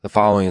The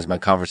following is my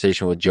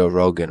conversation with Joe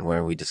Rogan,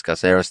 where we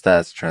discuss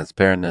aerostats,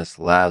 transparentness,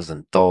 lavs,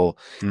 and thole.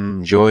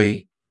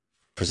 Enjoy.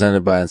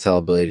 Presented by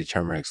Unsellability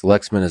Turmerics.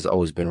 Lexman has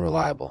always been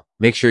reliable.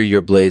 Make sure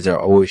your blades are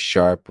always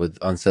sharp with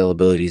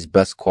Unsellability's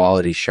best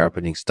quality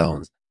sharpening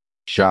stones.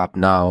 Shop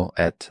now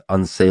at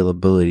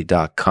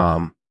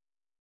unsellability.com.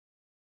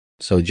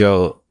 So,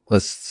 Joe,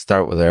 let's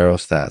start with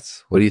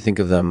aerostats. What do you think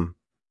of them?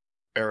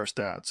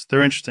 Aerostats.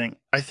 They're interesting.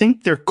 I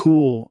think they're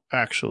cool,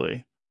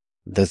 actually.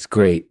 That's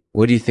great.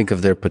 What do you think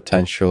of their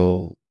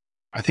potential?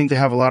 I think they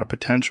have a lot of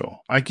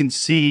potential. I can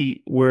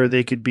see where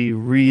they could be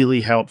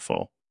really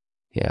helpful.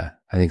 Yeah,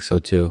 I think so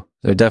too.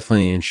 They're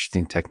definitely an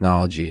interesting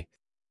technology.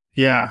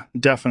 Yeah,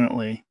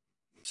 definitely.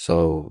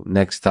 So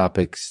next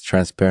topic's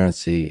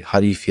transparency. How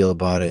do you feel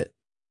about it?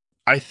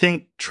 I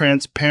think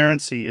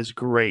transparency is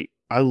great.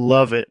 I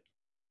love it.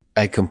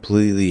 I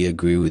completely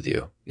agree with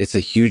you. It's a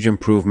huge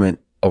improvement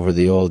over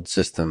the old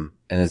system,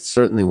 and it's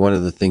certainly one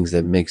of the things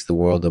that makes the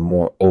world a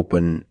more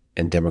open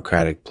and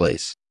democratic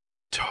place.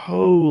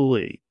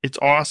 Totally. It's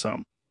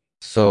awesome.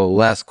 So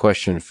last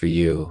question for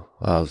you,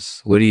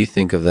 Lavs. What do you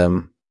think of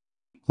them?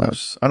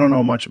 I don't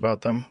know much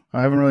about them.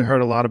 I haven't really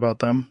heard a lot about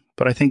them,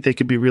 but I think they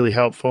could be really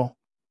helpful.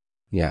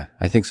 Yeah,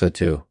 I think so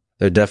too.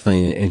 They're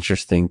definitely an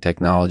interesting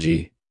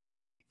technology.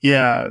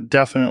 Yeah,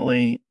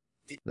 definitely.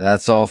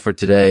 That's all for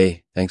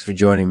today. Thanks for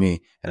joining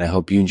me, and I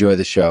hope you enjoy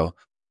the show.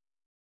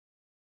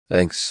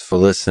 Thanks for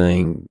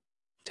listening.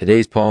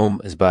 Today's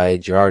poem is by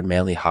Gerard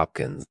Manley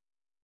Hopkins.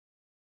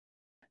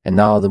 And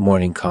now the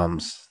morning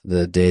comes,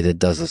 the day that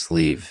does us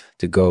leave,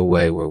 to go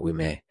away where we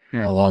may,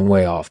 a long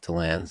way off to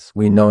lands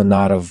we know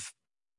not of,